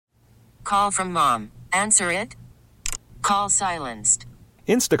Call from mom. Answer it. Call silenced.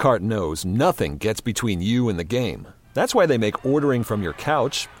 Instacart knows nothing gets between you and the game. That's why they make ordering from your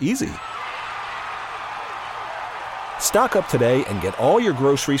couch easy. Stock up today and get all your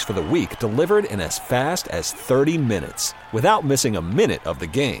groceries for the week delivered in as fast as 30 minutes without missing a minute of the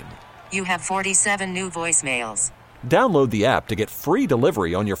game. You have 47 new voicemails. Download the app to get free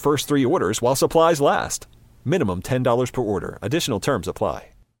delivery on your first 3 orders while supplies last. Minimum $10 per order. Additional terms apply.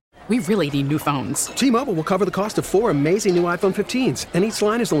 We really need new phones. T-Mobile will cover the cost of 4 amazing new iPhone 15s, and each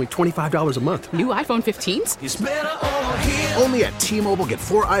line is only $25 a month. New iPhone 15s? It's better over here. Only at T-Mobile, get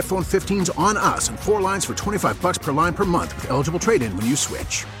 4 iPhone 15s on us and 4 lines for $25 per line per month with eligible trade-in when you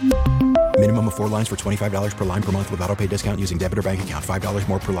switch. Minimum of 4 lines for $25 per line per month with autopay discount using debit or bank account. $5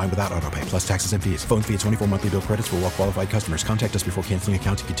 more per line without autopay, plus taxes and fees. Phone fee at 24 monthly bill credits for well-qualified customers. Contact us before canceling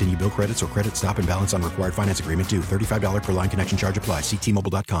account to continue bill credits or credit stop and balance on required finance agreement due. $35 per line connection charge applies. See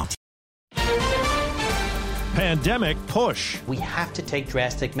T-Mobile.com. Pandemic push. We have to take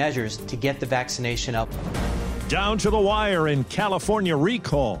drastic measures to get the vaccination up. Down to the wire in California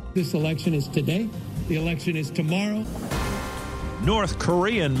recall. This election is today. The election is tomorrow. North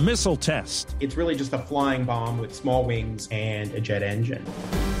Korean missile test. It's really just a flying bomb with small wings and a jet engine.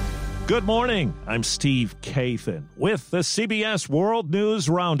 Good morning. I'm Steve Kathan with the CBS World News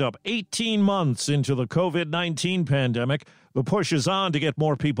Roundup. 18 months into the COVID-19 pandemic, the push is on to get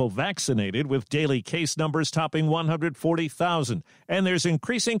more people vaccinated, with daily case numbers topping 140,000. And there's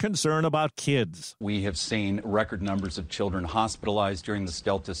increasing concern about kids. We have seen record numbers of children hospitalized during this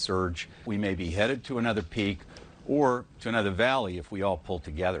Delta surge. We may be headed to another peak or to another valley if we all pull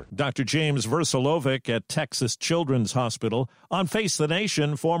together. Dr. James Versalovic at Texas Children's Hospital. On Face the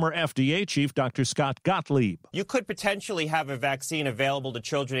Nation, former FDA chief Dr. Scott Gottlieb. You could potentially have a vaccine available to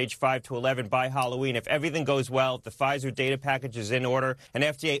children aged 5 to 11 by Halloween if everything goes well, if the Pfizer data package is in order, and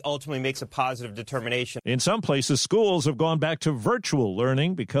FDA ultimately makes a positive determination. In some places, schools have gone back to virtual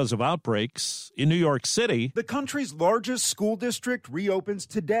learning because of outbreaks. In New York City, the country's largest school district reopens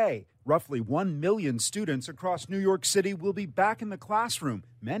today. Roughly 1 million students across New York City will be back in the classroom,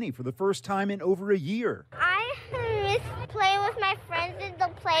 many for the first time in over a year. I miss playing with my friends in the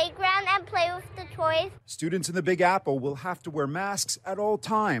playground and play with the toys. Students in the Big Apple will have to wear masks at all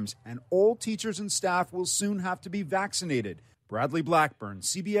times, and all teachers and staff will soon have to be vaccinated. Bradley Blackburn,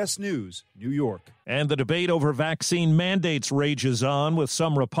 CBS News, New York. And the debate over vaccine mandates rages on, with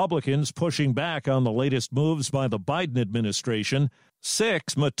some Republicans pushing back on the latest moves by the Biden administration.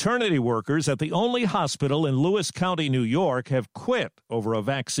 6 maternity workers at the only hospital in Lewis County, New York, have quit over a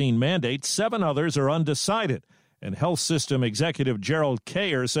vaccine mandate. 7 others are undecided. And health system executive Gerald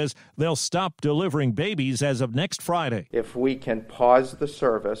Kayer says they'll stop delivering babies as of next Friday. If we can pause the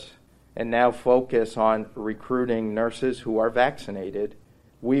service and now focus on recruiting nurses who are vaccinated,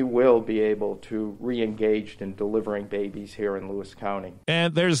 we will be able to re-engage in delivering babies here in Lewis County.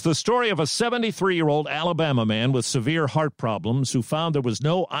 And there's the story of a 73-year-old Alabama man with severe heart problems who found there was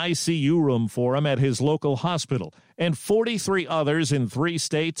no ICU room for him at his local hospital. And 43 others in 3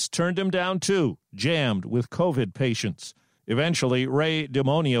 states turned him down too, jammed with COVID patients. Eventually, Ray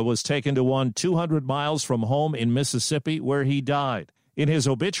Demonia was taken to one 200 miles from home in Mississippi, where he died. In his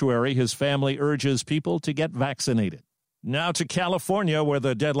obituary, his family urges people to get vaccinated. Now to California, where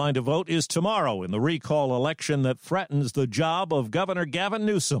the deadline to vote is tomorrow in the recall election that threatens the job of Governor Gavin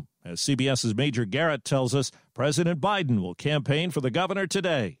Newsom. As CBS's Major Garrett tells us, President Biden will campaign for the governor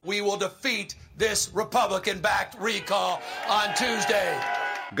today. We will defeat this Republican-backed recall on Tuesday.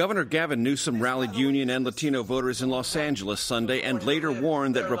 Governor Gavin Newsom rallied union and Latino voters in Los Angeles Sunday and later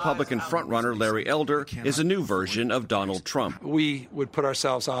warned that Republican frontrunner Larry Elder is a new version of Donald Trump. We would put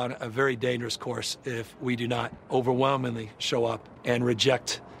ourselves on a very dangerous course if we do not overwhelmingly show up and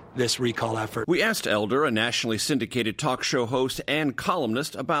reject this recall effort. We asked Elder, a nationally syndicated talk show host and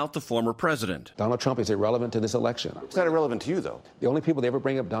columnist, about the former president. Donald Trump is irrelevant to this election. It's not irrelevant to you, though. The only people that ever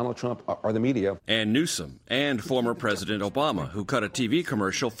bring up Donald Trump are the media. And Newsom, and former President Obama, who cut a TV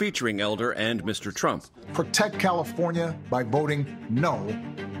commercial featuring Elder and Mr. Trump. Protect California by voting no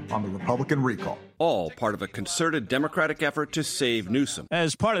on the Republican recall. All part of a concerted Democratic effort to save Newsom.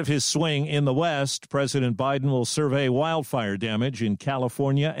 As part of his swing in the West, President Biden will survey wildfire damage in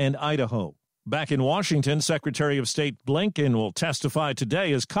California and Idaho. Back in Washington, Secretary of State Blinken will testify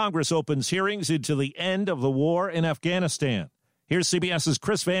today as Congress opens hearings into the end of the war in Afghanistan. Here's CBS's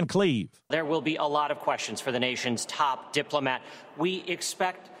Chris Van Cleve. There will be a lot of questions for the nation's top diplomat. We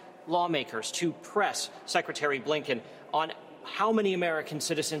expect lawmakers to press Secretary Blinken on how many American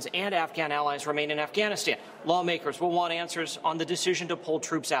citizens and Afghan allies remain in Afghanistan. Lawmakers will want answers on the decision to pull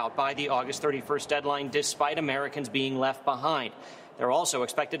troops out by the August 31st deadline, despite Americans being left behind. They're also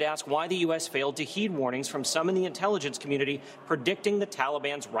expected to ask why the U.S. failed to heed warnings from some in the intelligence community predicting the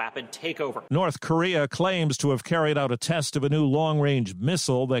Taliban's rapid takeover. North Korea claims to have carried out a test of a new long-range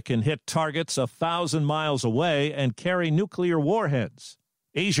missile that can hit targets 1,000 miles away and carry nuclear warheads.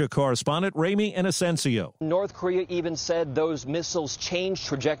 Asia correspondent Ramy Inocencio. North Korea even said those missiles changed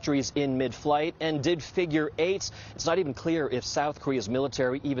trajectories in mid-flight and did figure eights. It's not even clear if South Korea's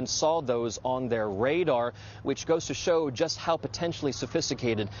military even saw those on their radar, which goes to show just how potentially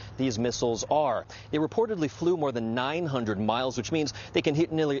sophisticated these missiles are. They reportedly flew more than 900 miles, which means they can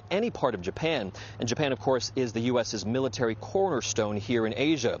hit nearly any part of Japan. And Japan, of course, is the U.S.'s military cornerstone here in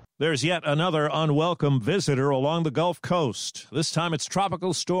Asia. There's yet another unwelcome visitor along the Gulf Coast. This time it's tropical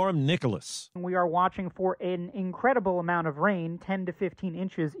storm Nicholas. We are watching for an incredible amount of rain, 10 to 15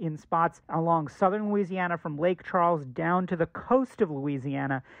 inches in spots along southern Louisiana from Lake Charles down to the coast of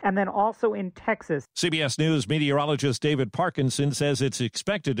Louisiana, and then also in Texas. CBS News meteorologist David Parkinson says it's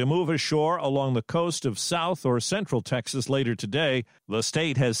expected to move ashore along the coast of South or Central Texas later today. The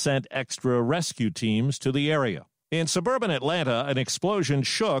state has sent extra rescue teams to the area. In suburban Atlanta, an explosion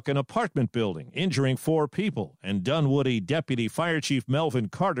shook an apartment building, injuring 4 people, and Dunwoody Deputy Fire Chief Melvin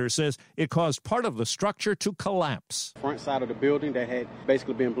Carter says it caused part of the structure to collapse. Front side of the building that had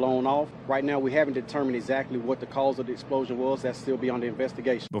basically been blown off. Right now, we haven't determined exactly what the cause of the explosion was. That's still beyond the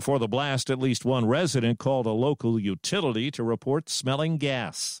investigation. Before the blast, at least one resident called a local utility to report smelling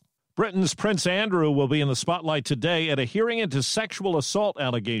gas. Britain's Prince Andrew will be in the spotlight today at a hearing into sexual assault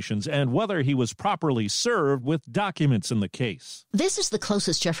allegations and whether he was properly served with documents in the case. This is the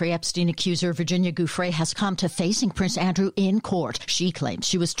closest Jeffrey Epstein accuser Virginia Giuffre has come to facing Prince Andrew in court. She claims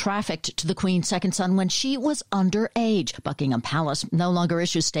she was trafficked to the Queen's second son when she was underage. Buckingham Palace no longer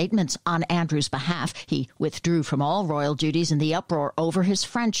issues statements on Andrew's behalf. He withdrew from all royal duties in the uproar over his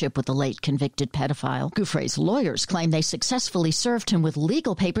friendship with the late convicted pedophile. Giuffre's lawyers claim they successfully served him with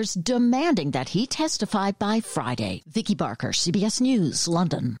legal papers demanding that he testify by Friday. Vicky Barker, CBS News,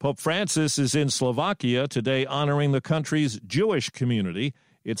 London. Pope Francis is in Slovakia today honoring the country's Jewish community.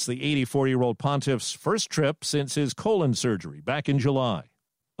 It's the 84-year-old pontiff's first trip since his colon surgery back in July.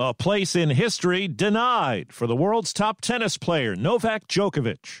 A place in history denied for the world's top tennis player, Novak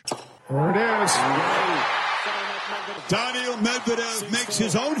Djokovic. There it is. Daniil Medvedev makes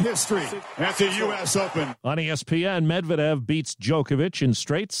his own history at the U.S. Open. On ESPN, Medvedev beats Djokovic in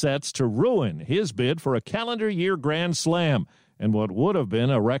straight sets to ruin his bid for a calendar year Grand Slam and what would have been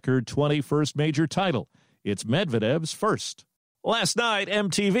a record 21st major title. It's Medvedev's first. Last night,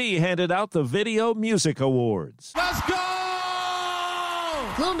 MTV handed out the Video Music Awards. Let's go!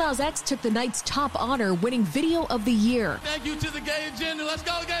 Lil Nas X took the night's top honor, winning Video of the Year. Thank you to the gay agenda. Let's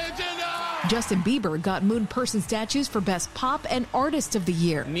go, gay agenda! Justin Bieber got Moon Person statues for Best Pop and Artist of the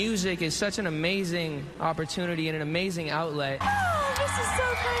Year. Music is such an amazing opportunity and an amazing outlet. Oh, this is so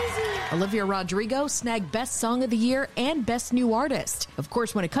crazy. Olivia Rodrigo snagged Best Song of the Year and Best New Artist. Of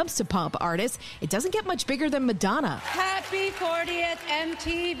course, when it comes to pop artists, it doesn't get much bigger than Madonna. Happy 40th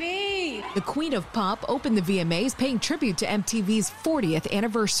MTV! The Queen of Pop opened the VMAs, paying tribute to MTV's 40th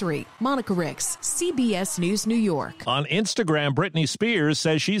anniversary. Monica Ricks, CBS News, New York. On Instagram, Britney Spears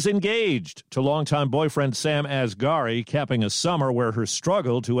says she's engaged to longtime boyfriend Sam Asghari, capping a summer where her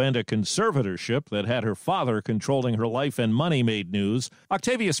struggle to end a conservatorship that had her father controlling her life and money made news.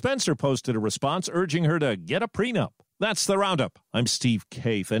 Octavia Spencer posted a response urging her to get a prenup. That's the Roundup. I'm Steve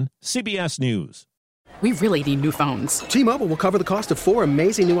Kathan, CBS News. We really need new phones. T-Mobile will cover the cost of 4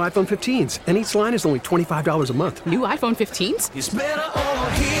 amazing new iPhone 15s, and each line is only $25 a month. New iPhone 15s? It's better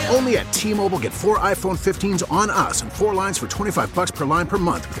over here. Only at T-Mobile, get 4 iPhone 15s on us and 4 lines for $25 per line per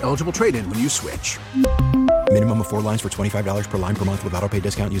month with eligible trade-in when you switch. Minimum of 4 lines for $25 per line per month with autopay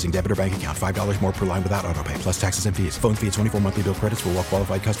discount using debit or bank account. $5 more per line without autopay, plus taxes and fees. Phone fee at 24 monthly bill credits for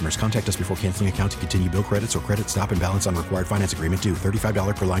well-qualified customers. Contact us before canceling account to continue bill credits or credit stop and balance on required finance agreement due.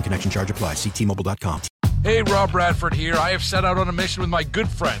 $35 per line connection charge applies. See T-Mobile.com. Hey, Rob Bradford here. I have set out on a mission with my good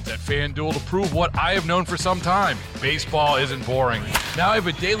friends at FanDuel to prove what I have known for some time. Baseball isn't boring. Now I have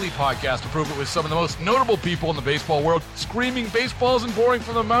a daily podcast to prove it with some of the most notable people in the baseball world, screaming baseball isn't boring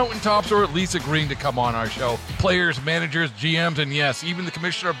from the mountaintops, or at least agreeing to come on our show. Players, managers, GMs, and yes, even the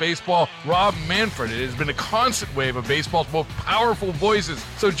commissioner of baseball, Rob Manfred. It has been a constant wave of baseball's most powerful voices.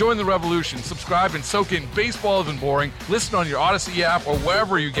 So join the revolution. Subscribe and soak in Baseball Isn't Boring. Listen on your Odyssey app or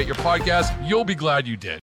wherever you get your podcasts. You'll be glad you did.